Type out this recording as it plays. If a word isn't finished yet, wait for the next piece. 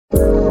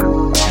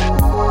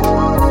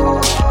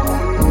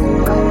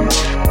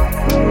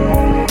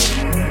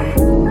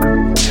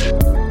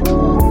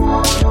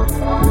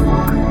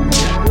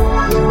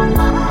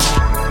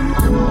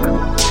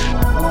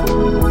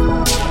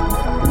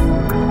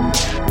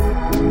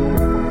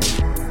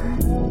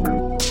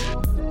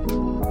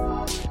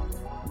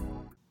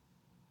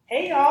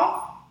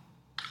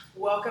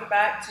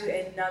back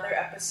to another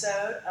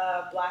episode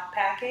of Black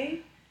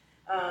Packing.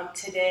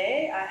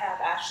 Today I have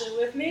Ashley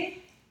with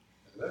me.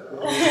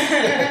 Hello.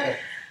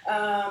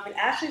 And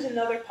Ashley's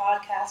another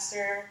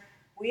podcaster.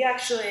 We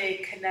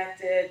actually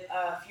connected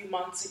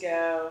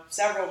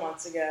several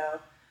months ago,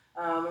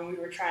 and we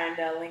were trying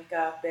to link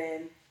up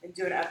and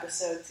do an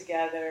episode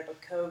together, but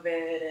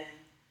COVID and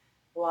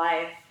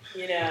life,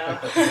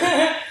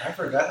 I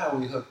forgot how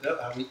we hooked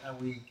up, how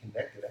we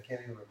connected. I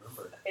can't even remember.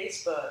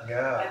 Facebook.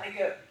 Yeah. I think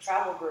a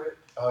travel group.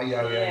 Oh,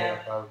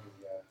 yeah, probably,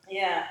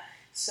 yeah. Yeah.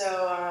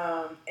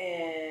 So,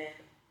 and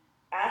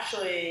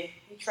Ashley,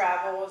 he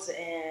travels,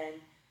 and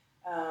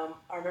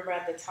I remember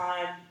at the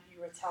time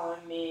you were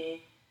telling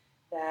me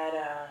that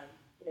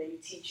you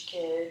teach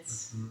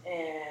kids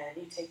and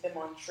you take them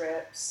on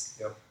trips.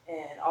 Yep.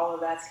 And all of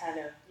that's kind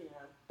of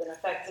been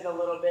affected a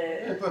little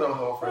bit. Yeah, put on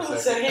hold for a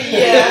second.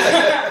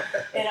 Yeah.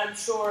 And I'm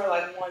sure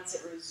once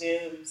it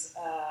resumes,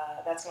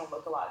 that's going to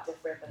look a lot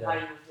different than how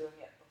you were doing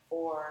it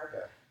before.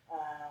 Yeah.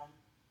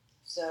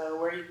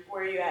 So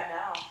where are you at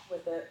now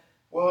with it?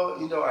 Well,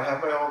 I have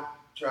my own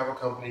travel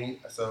company,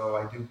 so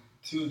I do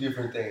two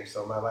different things.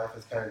 So my life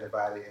is kind of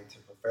divided into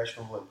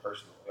professional and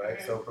personal, right?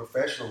 Mm-hmm. So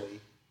professionally,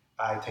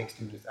 I take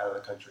students out of the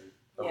country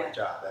for my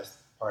job. That's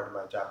part of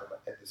my job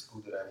at the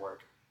school that I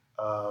work.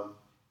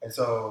 And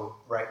so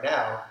right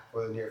now,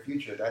 for the near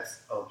future,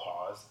 that's on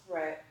pause.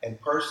 Right. And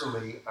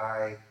personally,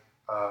 I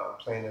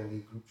plan to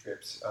lead group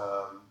trips.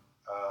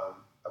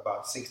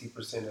 About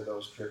 60% of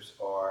those trips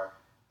are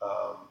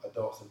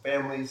adults and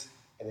families,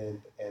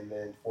 and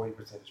then 40%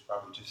 is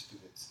probably just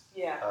students.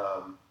 Yeah.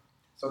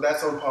 So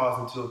that's on pause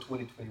until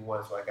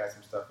 2021. So I got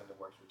some stuff in the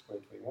works for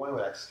 2021,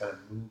 but I just kind of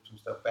moved some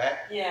stuff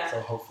back. Yeah. So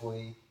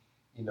hopefully,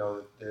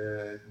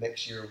 the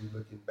next year will be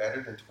looking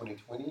better than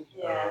 2020.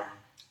 Yeah.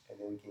 And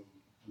then we can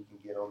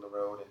get on the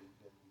road and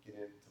get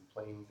in some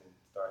planes and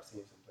start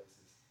seeing some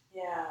places.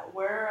 Yeah.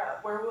 Where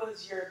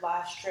was your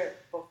last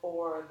trip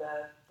before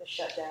the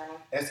shutdown?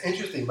 That's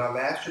interesting. My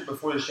last trip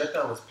before the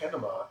shutdown was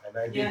Panama, and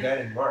I did that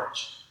in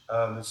March.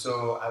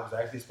 So I was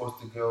actually supposed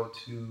to go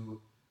to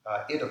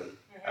Italy.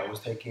 Mm-hmm. I was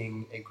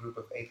taking a group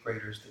of 8th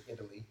graders to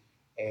Italy,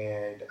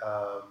 and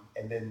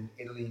then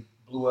Italy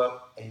blew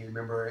up. And you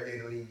remember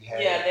Italy had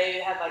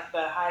they had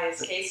the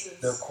highest cases.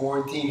 The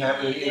quarantine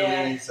happened in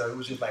Yeah. Italy, so it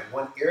was just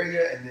one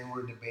area, and then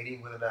we're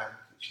debating whether or not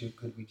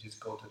could we just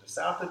go to the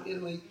south of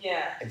Italy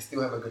and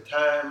still have a good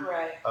time,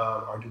 right?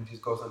 Or do we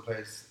just go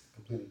someplace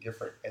completely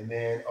different? And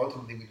then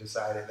ultimately we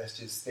decided let's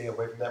just stay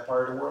away from that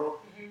part of the world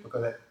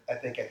because I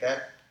think at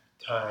that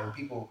time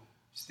people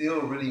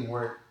still really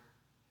weren't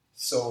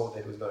sold that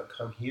it was going to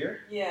come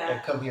here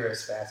and come here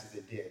as fast as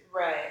it did.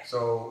 Right.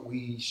 So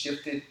we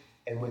shifted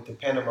and went to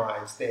Panama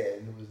instead,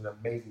 and it was an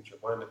amazing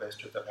trip, one of the best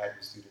trips I've had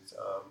with students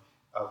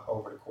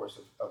over the course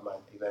of my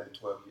 11,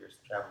 12 years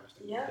traveling with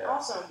students. Yeah,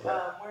 awesome.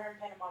 Yeah. Where in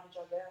Panama did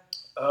y'all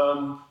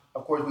go?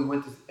 Of course, we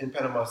went in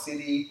Panama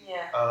City.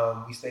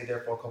 Yeah. We stayed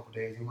there for a couple of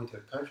days. We went to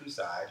the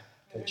countryside,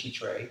 to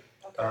Chitre.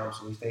 Okay.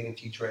 So we stayed in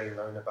Chitre and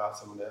learned about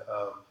some of the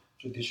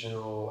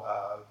traditional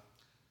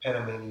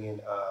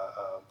Panamanian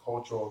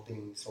cultural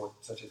things,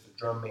 such as the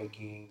drum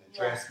making, the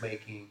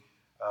dressmaking,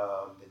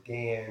 the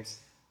dance.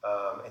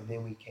 And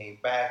then we came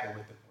back and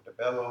went to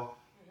Portobello.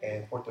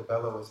 And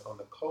Portobello is on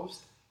the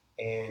coast.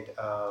 And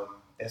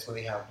that's where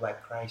they have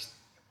Black Christ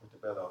at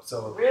Portobello.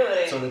 So,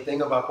 really? So the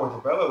thing about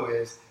Portobello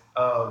is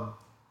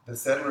the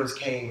settlers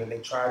came and they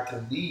tried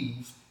to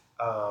leave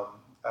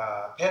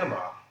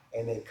Panama,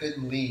 and they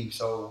couldn't leave.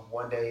 So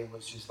one day it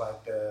was just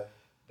the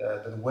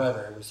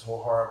weather, it was so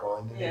horrible.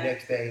 And then the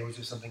next day it was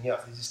just something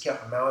else. It just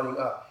kept mounting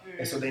up.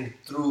 And so they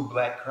threw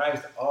Black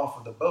Christ off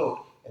of the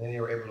boat, and then they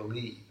were able to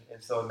leave.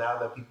 And so now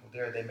the people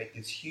there, they make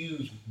this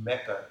huge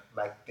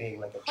Mecca-like thing,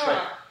 like a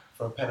trek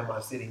from Panama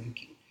City.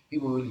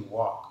 People really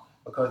walk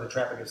because the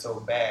traffic is so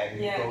bad.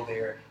 And you go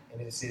there,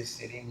 and it's just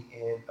sitting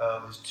in,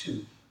 there's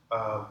two.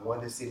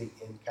 One is sitting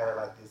in kind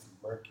of this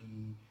murky,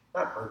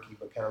 not murky,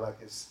 but kind of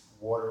this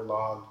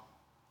waterlogged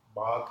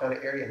bog kind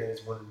of area, and then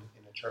there's one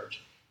in the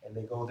church. And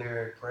they go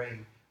there and pray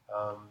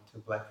to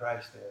Black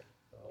Christ there.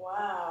 So,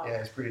 wow. Yeah,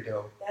 it's pretty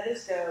dope. That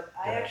is dope.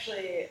 I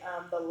actually,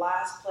 the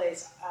last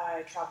place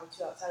I traveled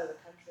to outside of the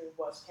country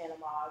was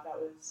Panama. That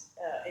was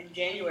in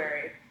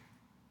January.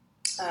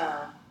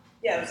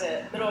 It was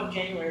the middle of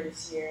January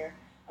this year.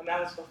 That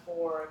was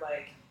before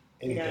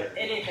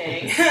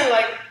anything.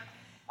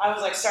 I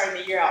was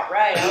starting the year out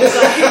right. I was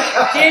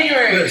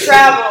January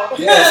travel,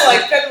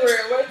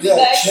 February what's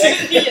next?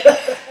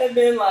 And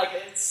then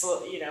it's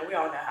we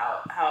all know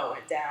how it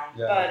went down.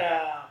 Yeah. But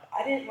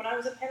I didn't when I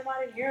was in Panama.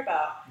 I didn't hear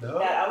about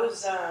that. I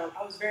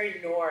was very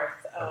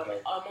north,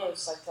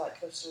 almost to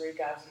Costa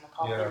Rica. I was in the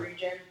Cauca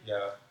region.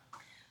 Yeah.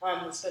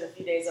 Spent a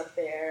few days up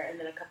there, and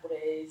then a couple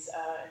days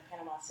in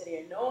Panama City,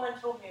 and no one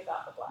told me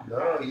about the Black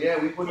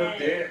Christ. We went up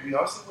there. We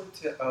also went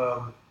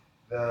to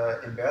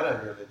the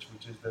Imbala village,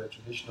 which is the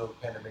traditional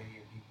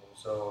Panamanian people.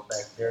 So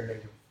they're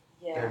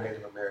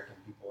Native American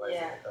people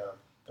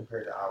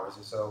compared to ours.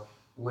 And so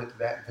we went to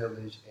that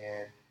village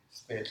and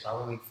spent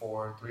probably 3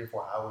 or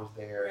 4 hours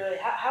there. Really?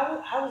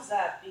 How was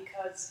that?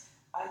 Because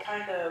I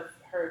kind of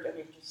heard,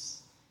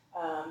 just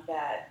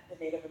that the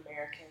Native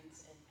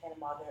Americans in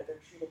Panama they're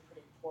treated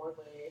pretty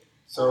poorly.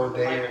 So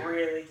like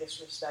really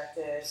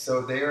disrespected.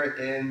 So they're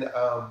in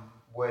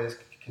what is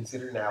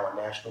considered now a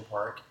national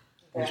park,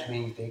 which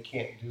means they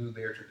can't do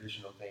their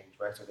traditional things,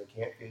 right? So they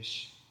can't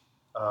fish.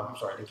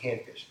 They can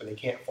fish, but they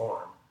can't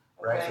farm,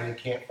 right? So they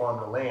can't farm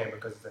the land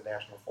because it's a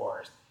national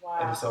forest. Wow.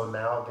 And so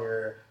now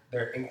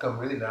their income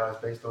really now is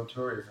based on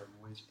tourism,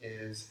 which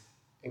is,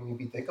 and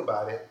if you think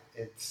about it,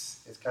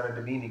 it's kind of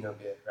demeaning a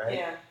bit, right?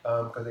 Yeah.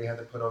 Because they have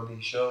to put on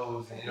these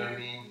shows, and you know what I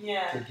mean,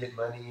 yeah. to get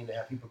money and to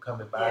have people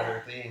come and buy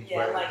their things.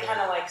 Yeah, like kind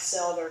of like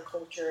sell their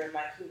culture and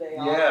like who they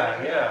are.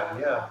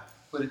 Yeah.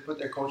 Put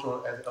their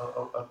culture as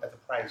a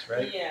price,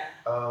 right? Yeah.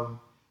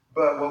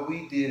 But what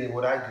we did and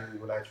what I do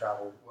when I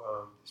travel,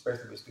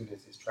 especially with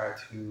students, is try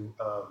to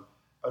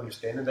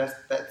understand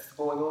that that's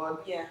going on,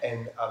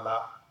 and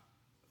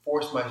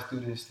force my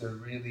students to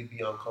really be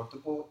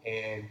uncomfortable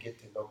and get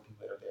to know people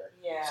that are there.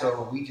 Yeah.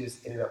 So we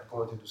just ended up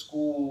going to the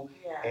school,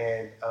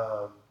 and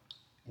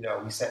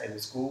we sat in the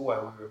school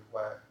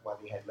while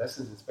they had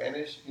lessons in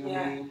Spanish. You know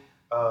what I mean?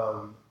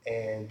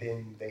 And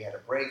then they had a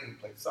break. We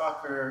played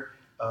soccer.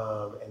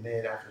 And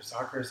then after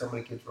soccer, some of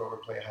the kids were over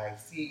playing hide and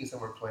seek, and some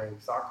were playing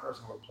soccer,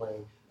 some were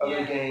playing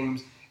other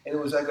games. And it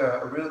was like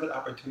a real good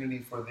opportunity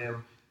for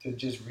them to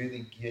just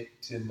really get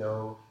to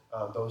know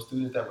those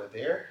students that were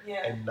there,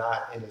 and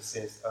not in a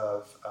sense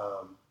of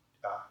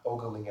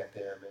ogling at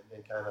them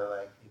and kind of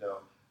like, you're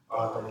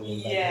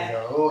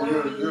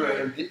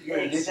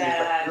indigenous.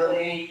 Exactly. You know what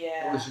I mean?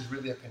 It was just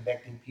really a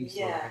connecting piece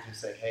where we could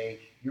just say, hey,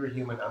 you're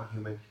human, I'm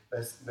human,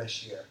 let's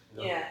share.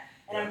 Yeah,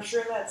 and I'm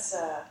sure that's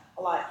a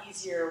lot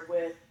easier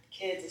with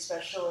kids,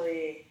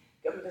 especially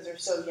because they're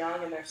so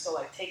young and they're still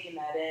like taking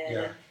that in.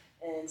 Yeah.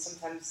 And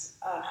sometimes,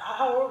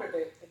 how old are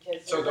the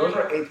kids? So those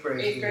are 8th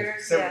graders. 8th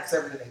graders,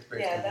 7th and 8th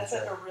graders. Yeah, that's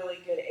like a really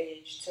good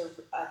age to,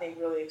 I think,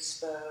 really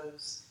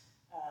expose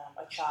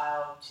a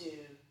child to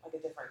like a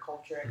different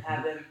culture and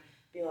have them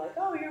be like,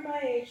 oh, you're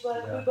my age.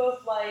 Like we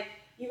both like,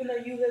 even though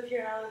you live here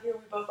and I live here,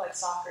 we both like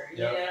soccer.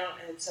 You know,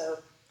 and so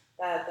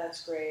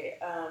that's great.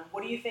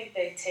 What do you think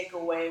they take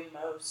away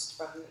most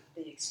from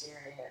the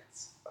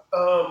experience?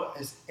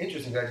 It's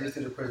interesting. I just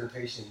did a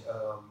presentation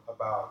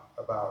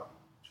about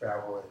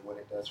travel and what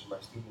it does for my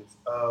students.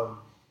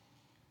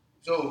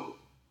 So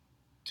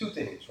two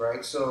things,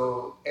 right?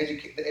 So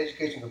the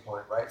education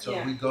component, right?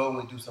 So we go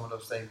and do some of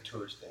those same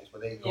tourist things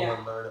where they go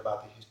and learn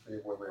about the history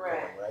of where we're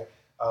going, right?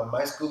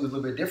 My school is a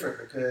little bit different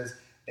because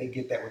they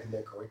get that within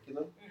their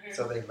curriculum.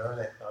 So they learn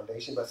that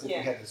foundation. But since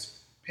we had to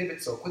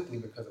pivot so quickly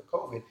because of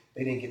COVID,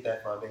 they didn't get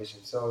that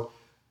foundation. So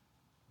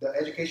the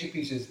education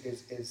piece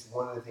is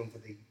one of the things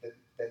that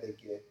they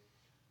get.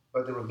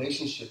 But the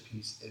relationship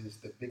piece is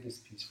the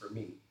biggest piece for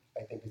me.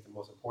 I think is the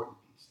most important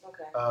piece.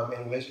 Okay.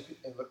 And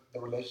the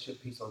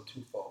relationship piece on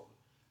twofold.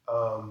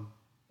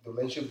 The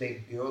relationship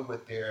they build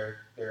with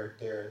their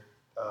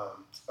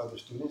other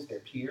students, their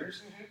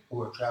peers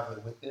who are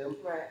traveling with them.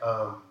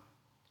 Right.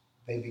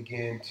 They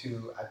begin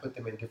to. I put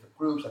them in different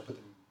groups. I put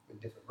them in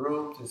different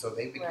rooms, and so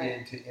they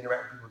begin to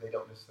interact with people they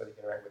don't necessarily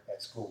interact with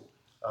at school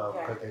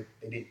because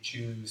they didn't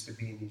choose to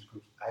be in these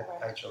groups.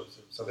 I chose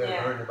them, so they're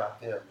learning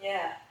about them.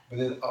 Yeah. But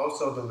then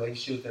also the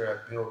relationships that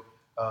are built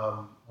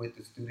with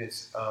the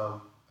students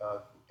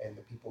and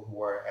the people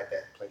who are at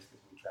that place that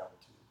we travel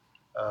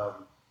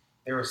to.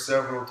 There were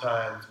several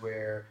times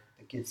where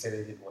the kids said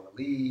they didn't want to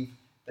leave.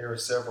 There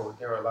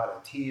were a lot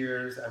of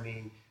tears. I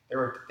mean, there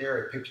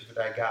are pictures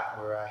that I got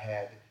where I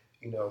had,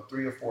 3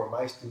 or 4 of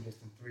my students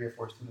and 3 or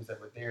 4 students that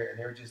were there, and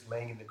they were just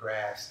laying in the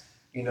grass,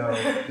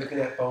 looking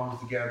at phones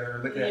together,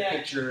 looking at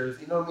pictures.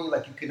 You know what I mean?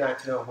 Like you could not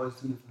tell one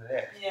student from the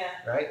next. Yeah.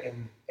 Right?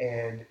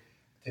 And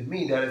to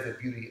me, that is the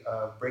beauty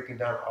of breaking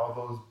down all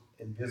those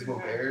invisible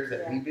barriers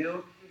that we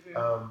build.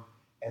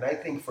 And I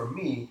think for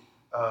me,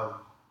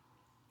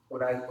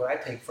 what I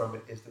take from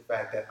it is the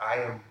fact that I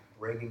am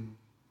bringing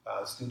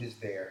students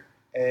there.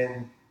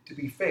 And to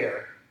be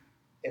fair,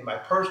 in my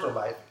personal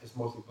life, it's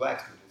mostly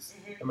black students.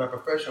 In my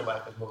professional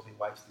life, it's mostly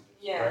white students.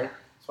 Right?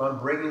 So I'm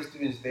bringing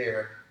students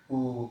there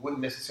who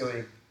wouldn't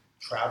necessarily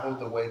travel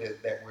the way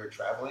that we're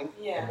traveling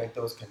and make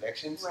those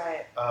connections.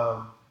 Right.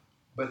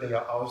 But they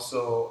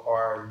also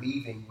are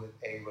leaving with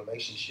a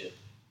relationship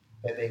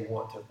that they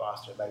want to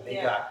foster. Like they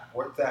got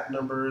WhatsApp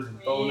numbers and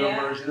phone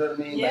numbers, you know what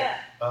I mean? Yeah.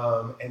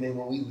 Like, and then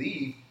when we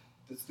leave,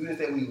 the students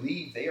that we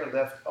leave, they are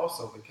left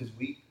also because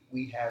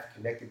we have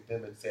connected with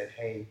them and said,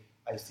 hey,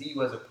 I see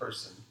you as a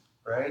person,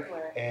 right?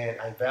 And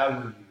I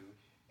value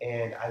you,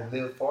 and I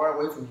live far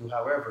away from you.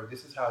 However,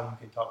 this is how you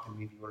can talk to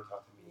me if you want to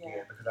talk to me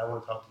again, because I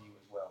want to talk to you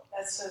as well.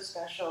 That's so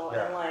special,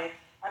 and like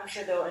I'm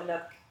sure they'll end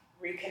up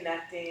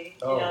reconnecting,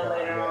 God,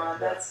 later on.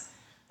 That's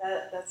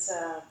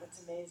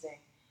amazing.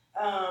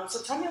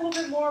 So tell me a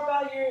little bit more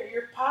about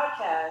your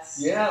podcast.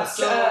 Yeah,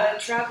 so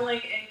Traveling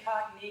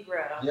Incognito.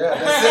 Yeah,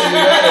 that's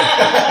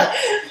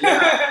it. You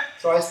got it.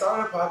 So I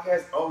started a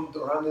podcast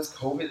around this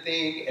COVID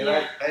thing, and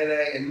I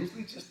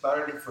initially just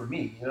started it for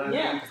me. You know what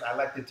I mean? Because I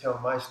like to tell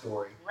my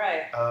story,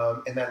 right?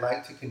 And I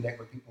like to connect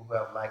with people who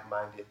have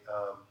like-minded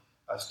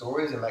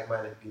stories and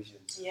like-minded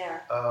visions.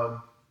 Yeah.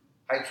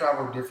 I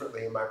travel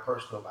differently in my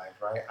personal life,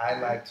 right? I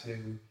like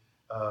to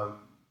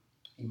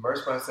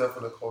immerse myself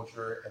in the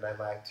culture, and I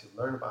like to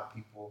learn about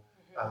people.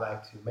 I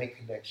like to make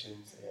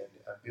connections and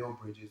build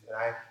bridges.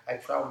 And I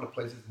travel to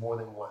places more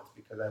than once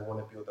because I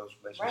want to build those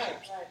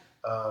relationships.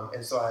 Right.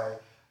 And so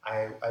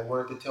I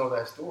wanted to tell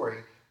that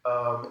story.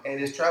 And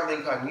it's traveling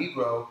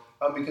incognito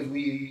because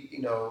we,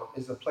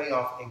 it's a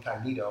playoff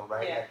incognito,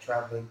 right? Yeah. Like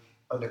traveling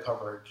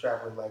undercover,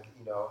 traveling like,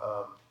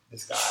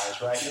 disguise,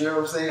 right? You know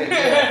what I'm saying?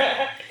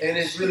 Yeah. And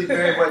it really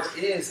very much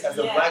is as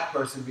a black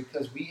person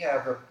because we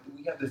have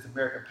this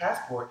American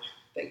passport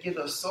that gives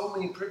us so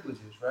many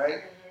privileges, right?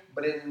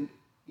 But in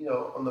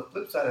on the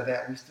flip side of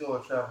that, we still are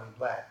traveling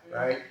black,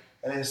 right?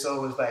 And then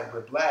so it's like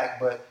we're black,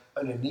 but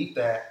underneath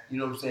that, you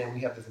know what I'm saying,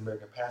 we have this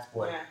American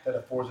passport that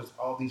affords us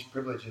all these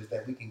privileges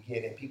that we can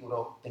get, and people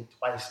don't think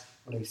twice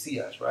when they see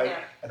us, right?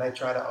 And I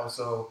try to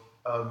also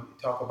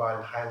talk about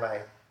and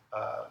highlight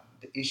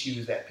the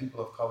issues that people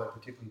of color,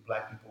 particularly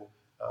black people,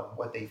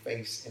 what they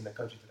face in the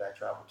countries that I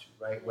travel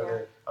to, right?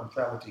 Whether I'm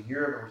traveling to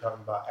Europe and we're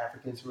talking about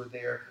Africans who are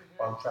there,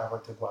 or I'm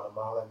traveling to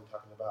Guatemala and we're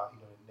talking about,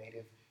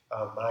 native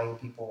Mayan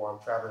people, or I'm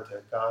traveling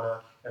to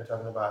Ghana and I'm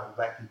talking about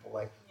black people.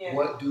 Like,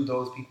 what do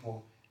those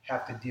people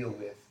have to deal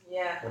with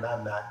when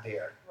I'm not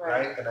there,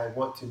 right? And I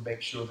want to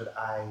make sure that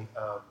I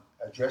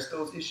address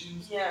those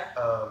issues,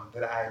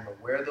 that I am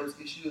aware of those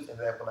issues, and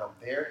that when I'm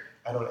there,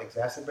 I don't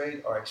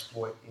exacerbate or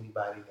exploit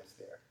anybody that's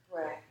there.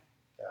 Right.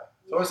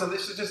 So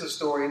this is just a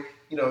story,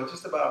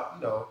 just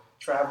about,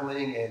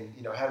 traveling and,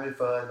 having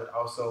fun, but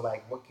also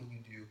like, what can you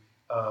do?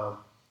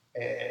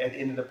 And at the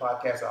end of the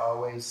podcast, I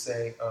always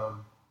say,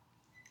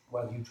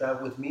 whether you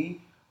travel with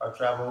me or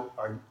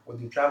whether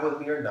you travel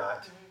with me or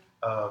not,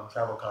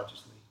 travel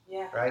consciously.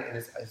 Right. And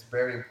it's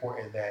very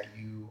important that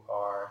you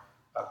are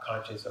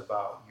conscious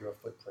about your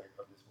footprint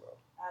of this world.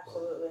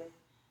 Absolutely.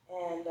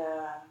 And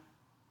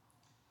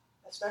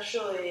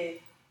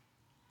especially,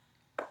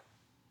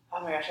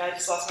 oh my gosh, I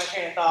just lost my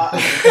train of thought.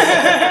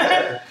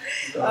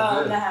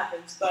 That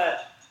happens.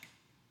 But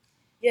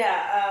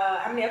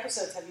how many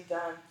episodes have you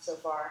done so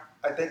far?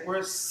 I think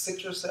we're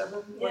 6 or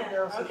 7 right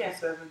now. 6 or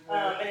 7.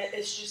 And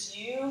it's just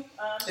you?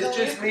 It's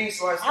just me.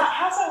 So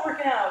how's that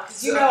working out?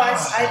 Because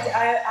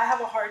I have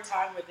a hard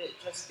time with it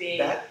just being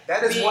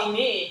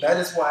me. That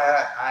is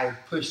why I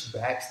pushed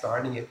back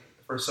starting it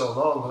for so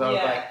long. Because I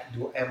was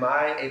like, am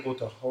I able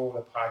to hold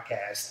a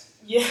podcast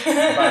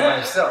by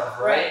myself?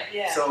 Right?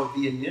 Yeah. So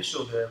the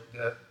initial,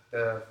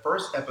 the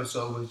first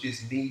episode was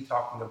just me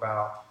talking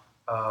about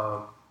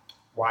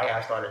why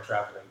I started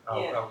traveling,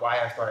 why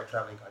I started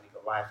traveling incognito,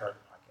 why I started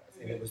the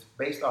podcast. And it was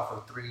based off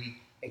of 3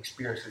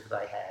 experiences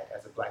that I had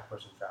as a black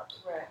person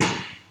traveling.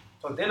 Right.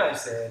 So then I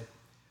said,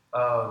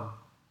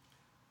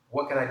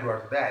 what can I do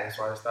after that? And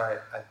so I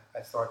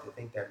started to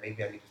think that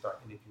maybe I need to start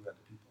interviewing other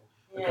people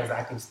because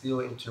I can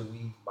still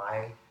interweave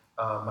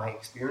my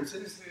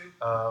experiences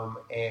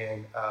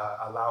and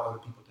allow other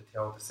people to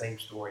tell the same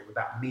story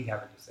without me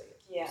having to say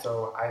it. Yeah.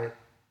 So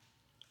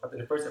after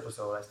the first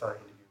episode, I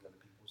started interviewing other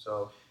people.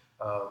 So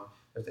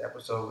there's an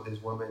episode with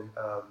this woman,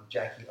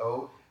 Jackie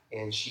O,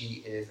 and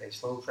she is a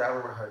slow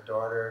traveler with her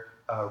daughter,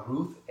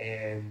 Ruth,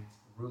 and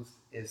Ruth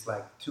is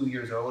like 2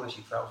 years old, and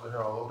she travels with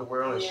her all over the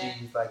world, and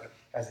she's like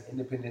has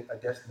a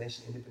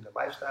destination independent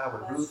lifestyle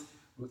with Ruth.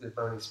 Ruth is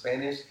learning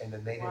Spanish and the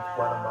native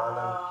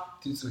Guatemalan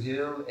Tutsu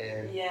Hill,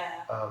 and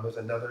there's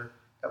another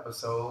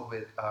episode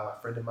with a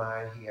friend of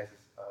mine.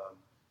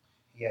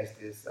 He has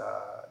this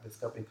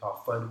company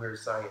called Fun Weird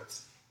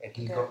Science, and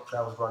he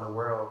travels around the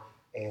world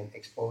and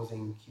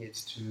exposing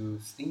kids to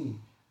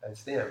STEM,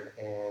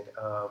 and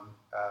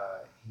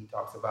he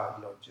talks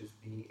about just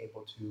being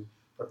able to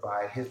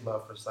provide his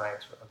love for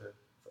science for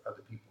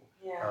other people.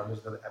 There's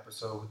another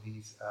episode with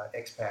these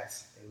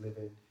expats. They live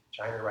in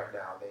China right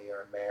now. They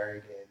are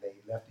married and they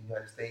left the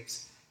United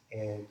States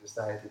and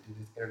decided to do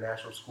this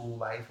international school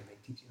life, and they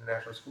teach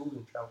international schools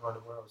and travel around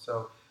the world.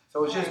 So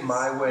it's just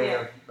my way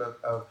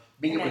of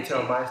being able to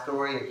tell my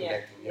story and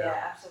connecting.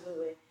 Yeah,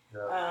 absolutely.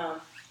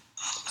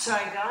 So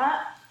I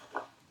got.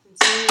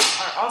 You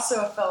are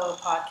also a fellow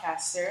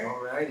podcaster.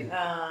 Alrighty.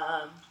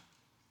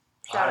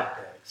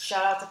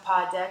 Shout out to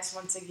Poddex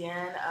once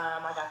again.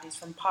 I got these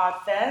from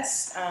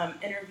Podfest.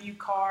 Interview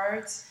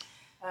cards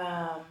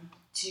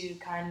to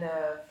kind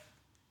of,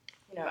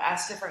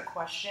 ask different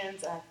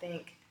questions. I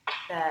think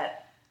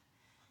that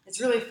it's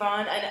really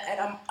fun.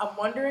 And I'm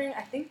wondering,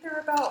 I think there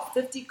are about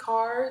 50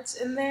 cards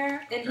in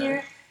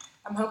here.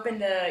 I'm hoping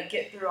to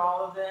get through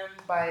all of them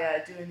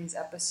by doing these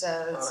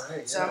episodes.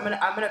 Right, so I'm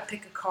gonna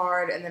pick a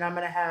card, and then I'm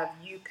gonna have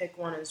you pick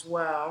one as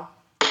well.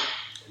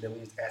 And then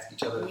we just ask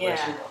each other a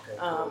question. Okay,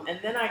 cool. And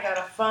then I got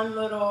a fun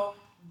little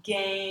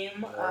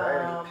game,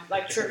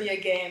 like trivia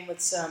game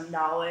with some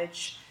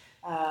knowledge.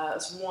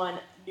 It's one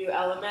new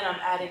element I'm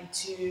adding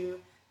to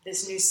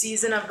this new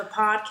season of the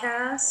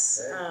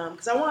podcast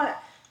because I want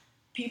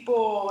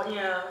people,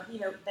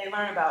 they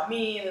learn about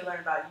me, they learn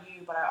about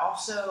you, but I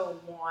also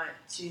want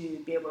to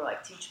be able to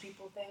teach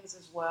people things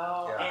as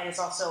well. And it's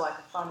also a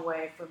fun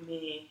way for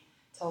me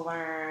to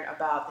learn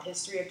about the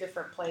history of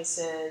different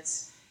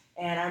places.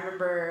 And I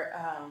remember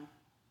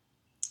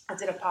I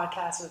did a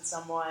podcast with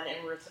someone,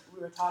 and we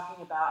were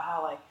talking about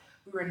how like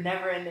we were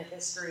never into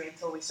history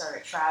until we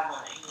started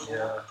traveling. You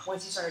know? Yeah.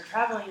 Once you started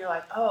traveling, you're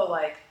like, oh,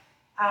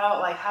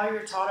 how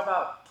you're taught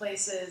about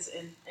places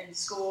in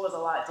school is a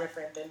lot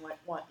different than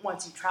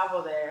once you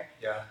travel there.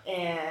 Yeah.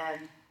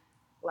 And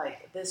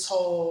like this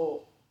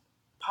whole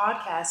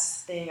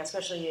podcast thing,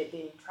 especially it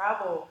being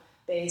travel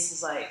based,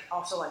 is like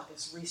also like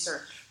this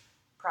research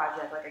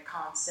project, like a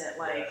constant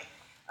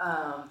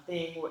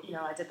thing. You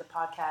know, I did the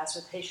podcast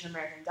with Haitian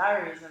American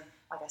Diaries, and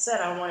like I said,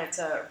 I wanted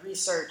to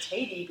research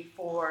Haiti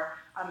before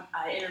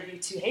I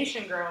interviewed 2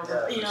 Haitian girls.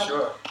 Yeah, you know,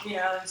 sure. You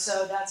know, and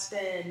so that's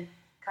been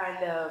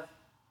kind of,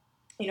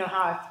 you know,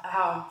 how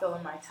I'm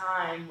filling my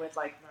time with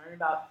like learning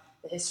about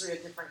the history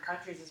of different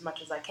countries as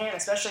much as I can,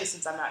 especially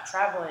since I'm not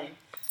traveling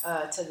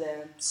to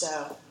them.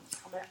 So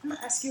I'm gonna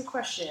ask you a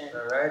question.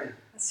 Alrighty.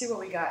 Let's see what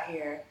we got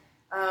here.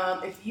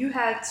 If you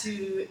had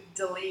to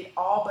delete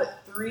all but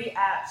 3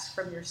 apps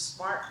from your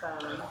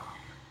smartphone,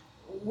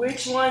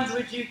 which ones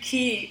would you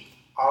keep?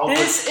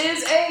 This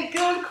is a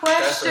good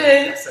question.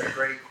 That's a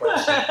great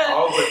question.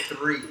 All but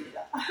 3.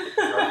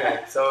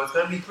 Okay, so it's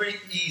going to be pretty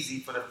easy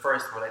for the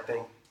first one, I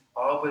think.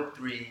 All but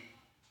 3.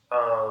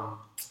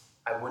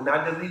 I would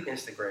not delete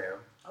Instagram.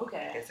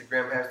 Okay.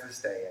 Instagram has to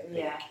stay, I think.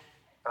 Yeah.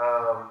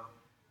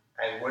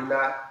 I would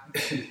not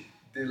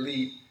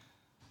delete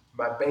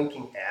my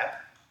banking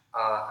app.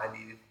 I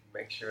need to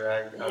make sure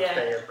I'm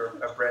staying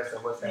abreast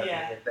of what's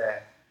happening with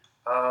that.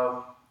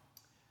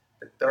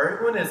 The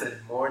third one is a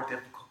more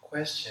difficult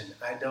question.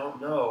 I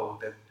don't know.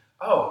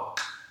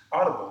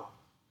 Audible.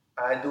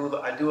 I do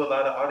a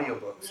lot of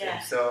audiobooks,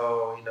 and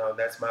so you know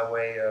that's my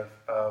way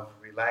of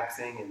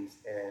relaxing,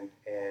 and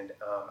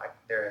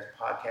there is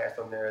podcasts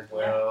on there as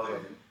well. Yeah.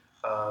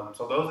 And,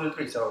 so those are the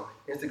 3. So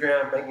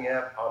Instagram, banking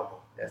app,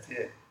 Audible. That's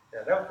it.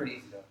 Yeah, that was pretty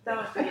easy though. That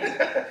was pretty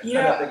easy. You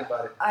know, I think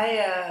about it.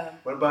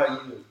 What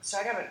about you? So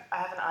I have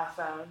an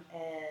iPhone,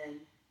 and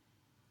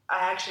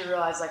I actually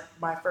realized like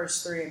my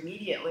first 3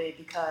 immediately,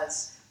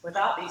 because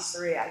without these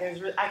 3,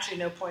 there's actually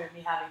no point of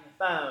me having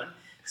the phone.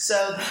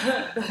 So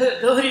the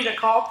ability to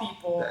call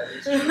people,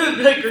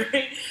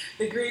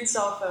 the green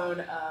cell phone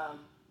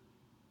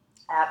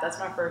app, that's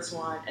my first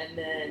one, and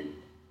then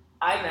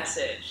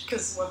iMessage,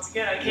 because once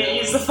again I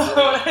can't use the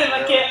phone and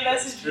I can't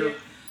message you.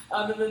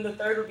 And then the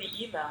third would be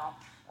email,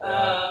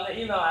 the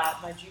email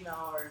app, my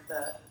Gmail, or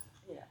the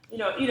you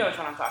know which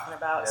one I'm talking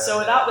about. So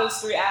without those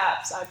 3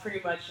 apps, I pretty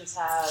much just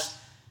have.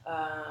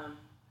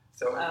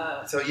 So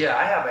I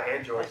have an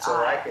Android, so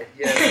I can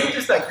so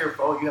just like your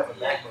phone, you have a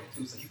MacBook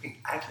too, so you can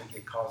actually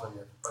get calls on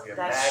your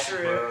That's MacBook.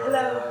 True.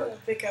 Hello,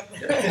 pick up.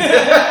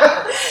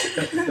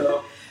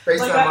 So,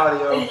 FaceTime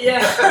audio.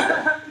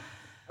 Yeah.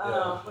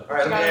 All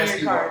right, let me ask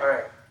you one. All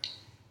right,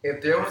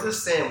 if there was a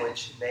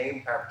sandwich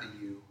named after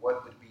you,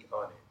 what would be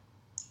on it?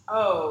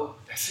 Oh,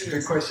 that's a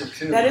good question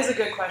too. That is a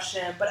good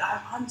question, but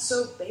I'm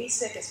so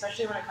basic,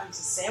 especially when it comes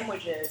to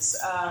sandwiches.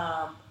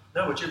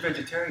 No, but you're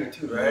vegetarian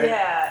too, right?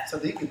 Yeah.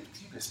 So you can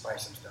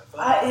spice some stuff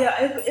up.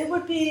 It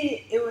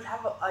would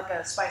have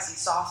a spicy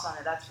sauce on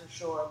it, that's for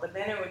sure. But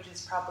then it would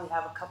just probably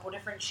have a couple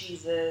different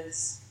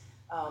cheeses,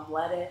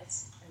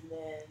 lettuce, and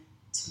then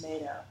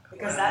tomato.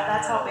 Because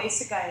that's how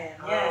basic I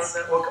am. Yes.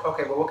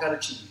 Okay, well, what kind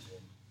of cheese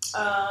then?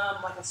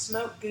 Like a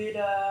smoked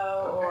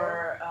Gouda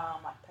or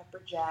like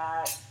pepper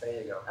jack.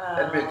 There you go.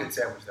 That'd be a good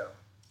sandwich though.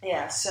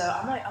 Yeah. So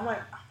I'm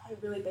like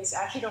really basic.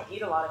 I actually don't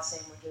eat a lot of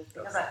sandwiches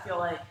because I feel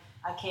like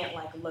I can't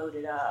like load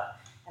it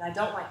up, and I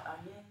don't like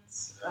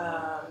onions.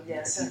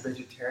 If you're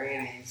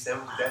vegetarian and you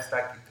sandwiches, that's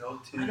like the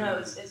go-to. I know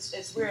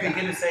it's weird. You can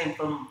get the same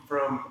from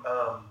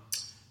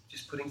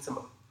just putting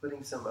some vinegar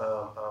and some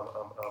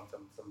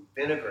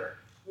jalapenos. Or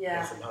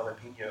something like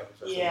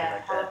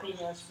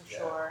jalapenos for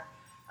sure.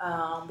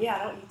 I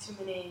don't eat too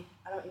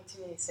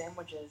many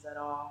sandwiches at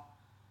all.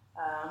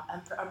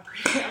 I'm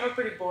a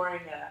pretty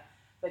boring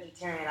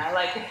vegetarian. I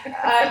like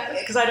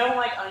because I don't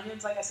like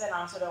onions, like I said. And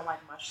I also don't like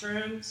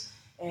mushrooms.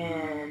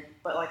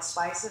 But like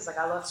spices, like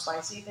I love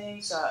spicy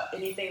things, so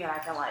anything that I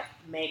can like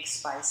make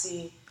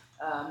spicy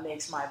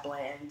makes my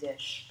bland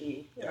dish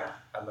be.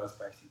 I love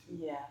spicy too.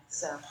 Yeah.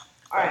 So,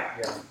 all right.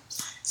 Yeah.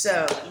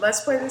 So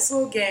let's play this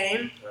little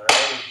game.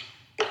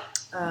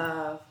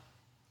 All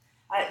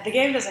right. The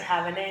game doesn't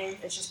have a name.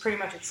 It's just pretty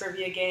much a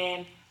trivia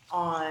game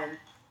on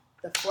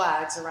the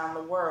flags around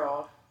the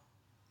world.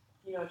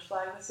 You know which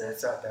flag this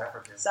is? South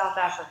Africa. South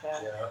Africa.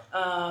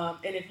 Yeah.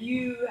 And if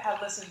you have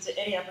listened to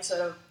any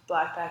episode of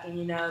Blackpacking,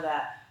 you know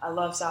that I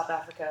love South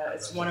Africa.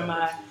 It's one of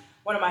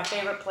my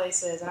favorite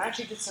places. And I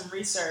actually did some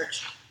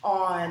research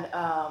on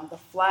the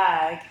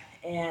flag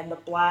and the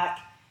black,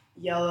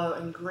 yellow,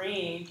 and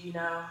green. Do you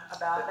know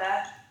about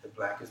that? The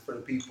black is for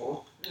the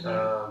people.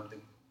 Mm-hmm. The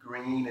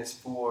green is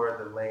for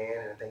the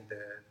land, and I think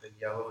the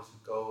yellow is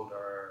gold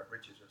or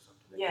riches or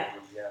something.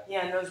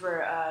 Yeah, and those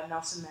were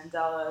Nelson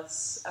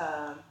Mandela's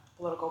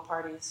political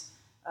party's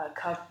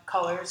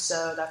colors,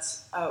 so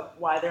that's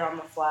why they're on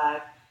the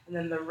flag. And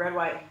then the red,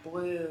 white, and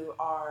blue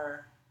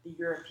are the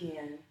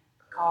European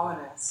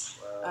colonists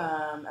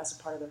as a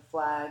part of their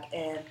flag.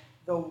 And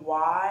the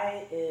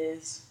Y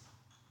is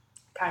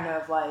kind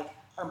of like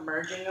a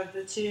merging of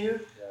the two,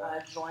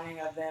 Yeah. joining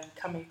of them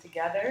coming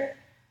together.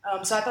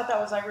 So I thought that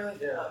was like really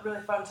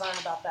fun to learn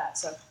about that.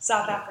 So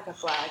South Africa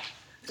flag.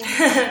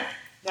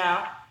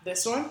 Now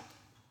this one.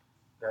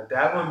 Now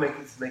that one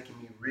is making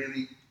me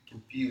really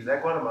confused. Is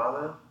that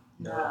Guatemala?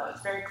 No,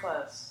 it's very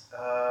close.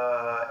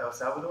 El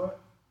Salvador?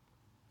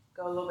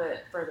 Go a little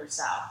bit further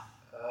south.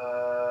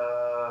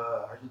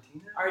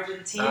 Argentina?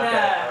 Argentina. Okay.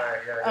 All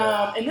right.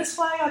 Yeah. And this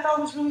flag I thought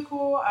was really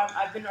cool.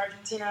 I've been to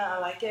Argentina. I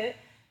like it.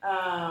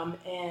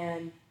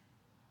 And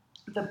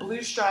the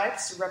blue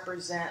stripes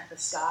represent the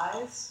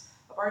skies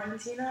of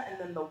Argentina, and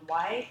then the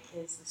white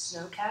is the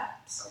snow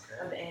caps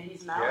of the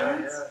Andes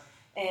Mountains.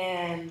 Yeah.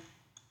 And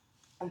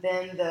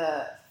then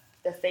the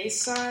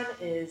face sun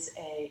is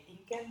a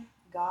Incan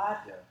god.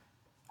 Yeah.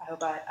 I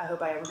hope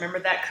I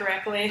remembered that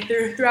correctly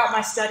throughout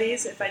my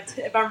studies. If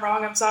I'm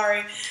wrong, I'm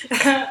sorry.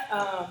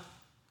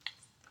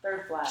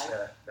 Third flag.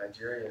 Yeah,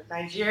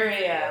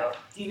 Nigeria. Yeah.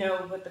 Do you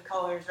know what the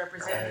colors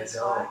represent in this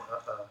flag?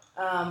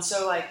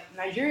 So like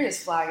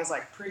Nigeria's flag is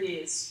like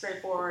pretty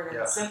straightforward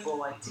and simple,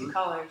 like two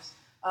colors.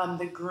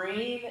 The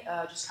green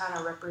just kind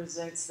of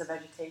represents the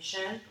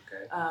vegetation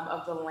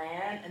of the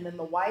land, and then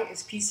the white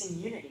is peace and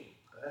unity.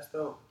 Oh, that's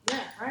dope.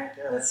 Yeah, right?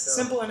 Yeah, that's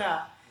simple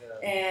enough.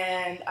 Yeah.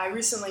 And I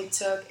recently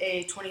took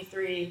a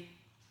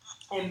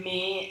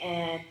 23andMe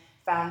and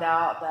found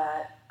out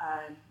that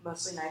I'm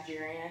mostly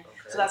Nigerian.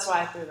 So that's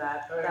why I threw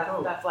that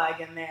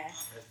flag in there.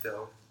 That's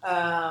dope.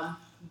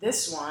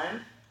 This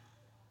one.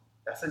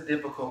 That's a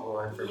difficult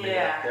one for me.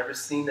 Yeah. I've never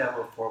seen that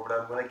before, but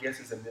I'm going to guess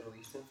it's a Middle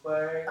Eastern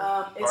flag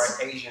or an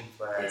Asian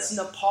flag. It's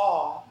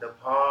Nepal.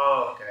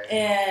 Nepal, okay.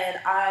 And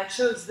I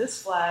chose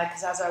this flag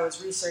because as I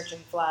was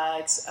researching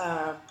flags,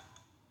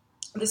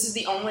 this is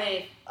the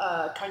only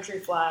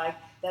country flag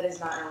that is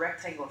not in a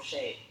rectangle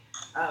shape.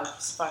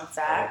 Just fun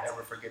fact. I won't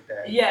ever forget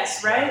that.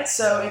 Yes, right?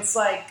 So it's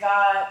like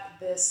got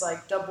this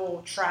like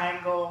double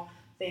triangle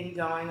thing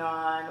going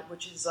on,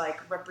 which is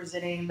like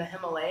representing the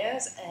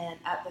Himalayas and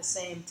at the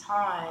same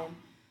time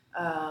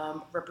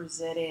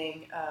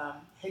representing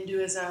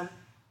Hinduism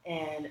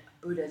and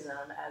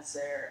Buddhism as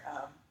their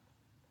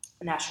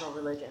national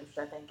religions, which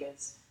I think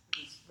is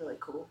really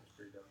cool. That's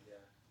pretty dope, yeah.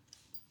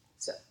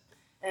 So,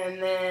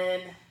 and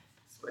then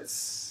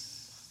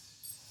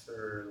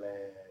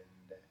Switzerland.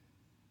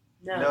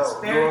 No, it's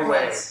very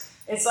close.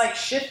 It's like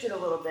shifted a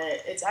little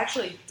bit. It's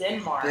actually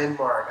Denmark. I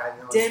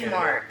know.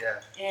 Denmark.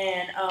 Yeah.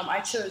 And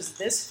I chose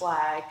this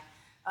flag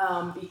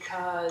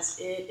because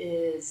it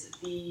is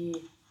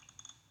the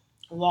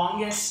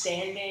longest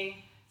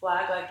standing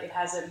flag. Like it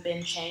hasn't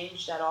been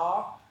changed at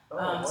all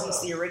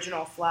since the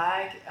original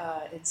flag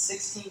in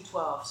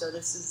 1612. So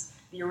this is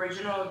the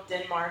original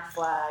Denmark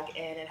flag,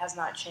 and it has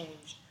not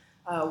changed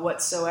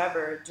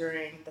whatsoever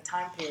during the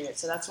time period.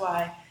 So that's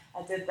why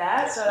I did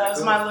that. That's so that was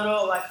cool. my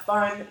little like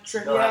fun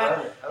trivia. No, I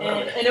love it.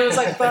 And it was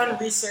like fun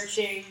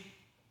researching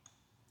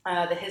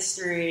the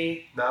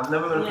history. No, I'm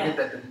never going to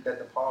forget that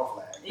Nepal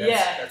flag.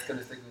 That's going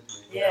to stick with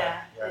me.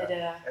 Yeah.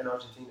 And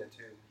Argentina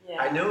too.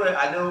 Yeah. I knew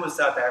it was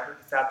South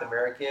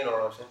American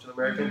or Central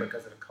American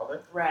because of the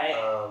color. Right.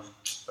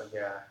 But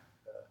yeah,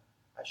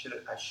 I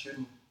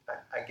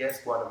guess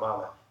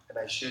Guatemala. And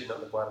I should know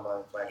the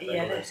Guatemalan flag.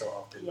 So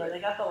often. Yeah, they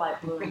got the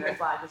light blue in their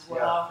flag as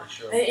well. Yeah, for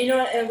sure. And, you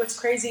know, and what's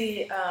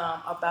crazy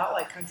about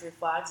like country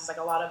flags is like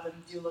a lot of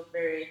them do look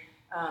very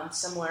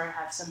similar,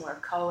 have similar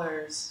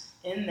colors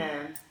in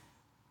them.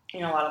 You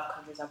know, a lot of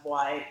countries have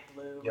white,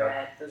 blue,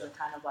 red. Those are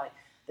kind of like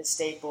the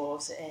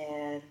staples,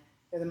 and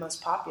they're the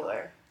most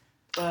popular.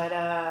 But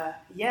I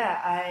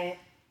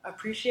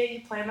appreciate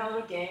you playing that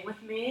little game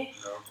with me,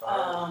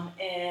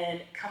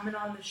 and coming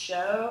on the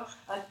show.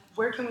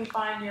 Where can we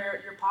find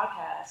your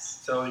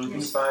podcast? So you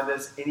can find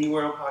us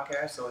anywhere on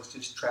podcast. So it's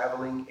just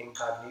Traveling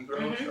Incognito.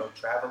 Mm-hmm. So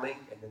traveling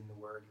and then the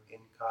word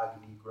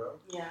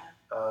incognito. Yeah.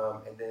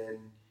 And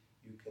then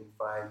you can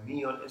find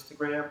me on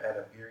Instagram at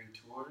Abiri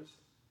Tours.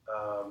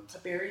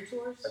 Abiri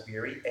Tours?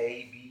 Abiri,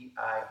 Abiri.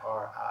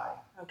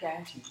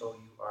 Okay.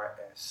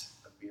 Tours.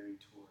 Abiri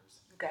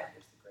Tours. Okay. On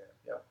Instagram.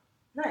 Yep.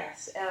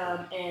 Nice.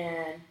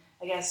 And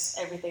I guess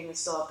everything is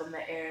still up in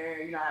the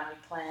air. You don't have any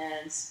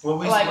plans. Well,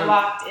 we're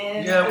locked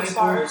in as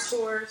far as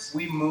tours.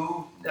 We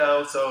moved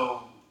now,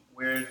 so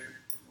we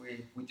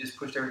just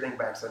pushed everything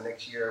back. So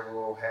next year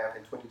we'll have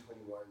in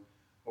 2021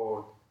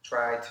 we'll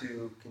try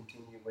to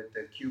continue with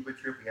the Cuba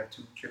trip. We have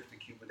 2 trips to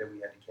Cuba that we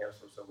had to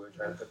cancel, so we're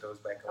trying to put those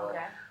back on.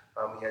 Okay.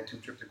 We had 2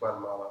 trips to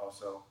Guatemala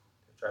also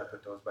to try to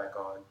put those back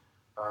on.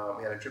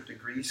 We had a trip to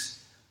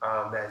Greece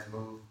that's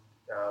moved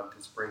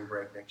to spring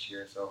break next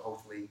year, so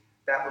hopefully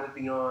that will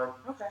be on.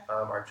 Okay.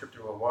 Our trip to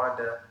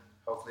Rwanda,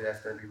 hopefully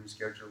that's going to be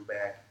rescheduled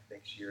back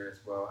next year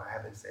as well. I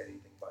haven't said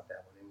anything about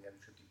that one. And we have a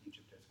trip to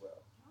Egypt as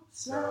well.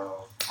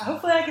 So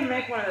hopefully I can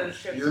make one of those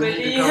trips you with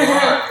need you.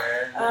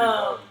 to come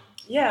on, man.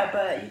 Yeah,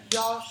 but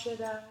y'all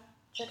should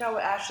check out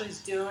what Ashley's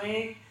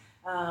doing.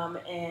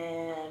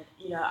 And,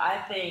 you know,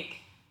 I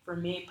think for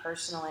me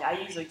personally, I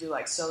usually do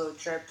like solo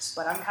trips,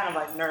 but I'm kind of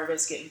like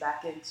nervous getting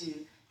back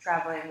into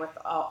traveling with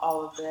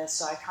all of this.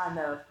 So I kind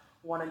of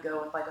want to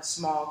go with like a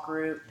small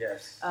group.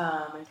 Yes.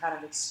 And kind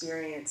of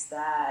experience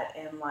that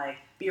and like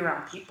be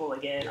around people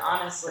again.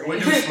 Honestly, we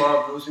do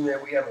small groups. We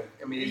have it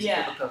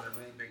becomes a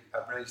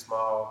really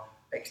small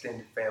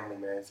extended family,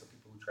 man. So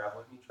people who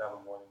travel with me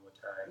travel more than one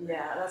time.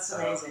 Yeah, that's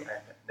amazing.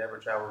 I never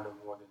travel with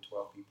more than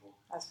 12 people.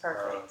 That's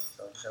perfect.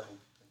 So just have a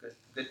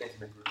good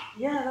intimate group.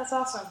 Yeah, that's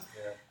awesome.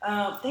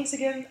 Yeah. Thanks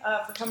again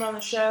for coming on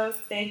the show.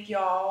 Thank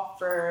y'all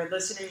for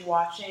listening,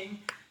 watching,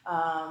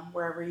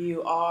 wherever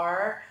you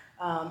are.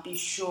 Be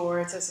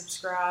sure to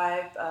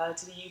subscribe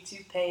to the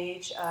YouTube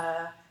page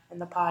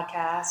and the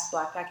podcast,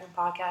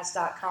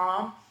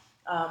 blackpackingpodcast.com.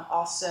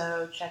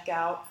 Also, check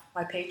out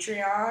my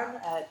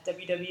Patreon at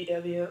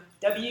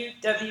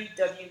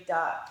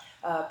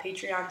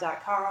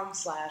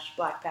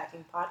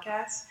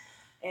www.patreon.com/blackpackingpodcast.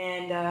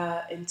 And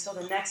until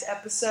the next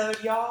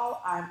episode,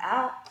 y'all, I'm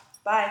out.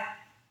 Bye.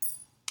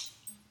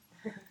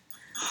 That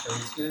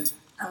was good.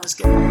 That was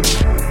good.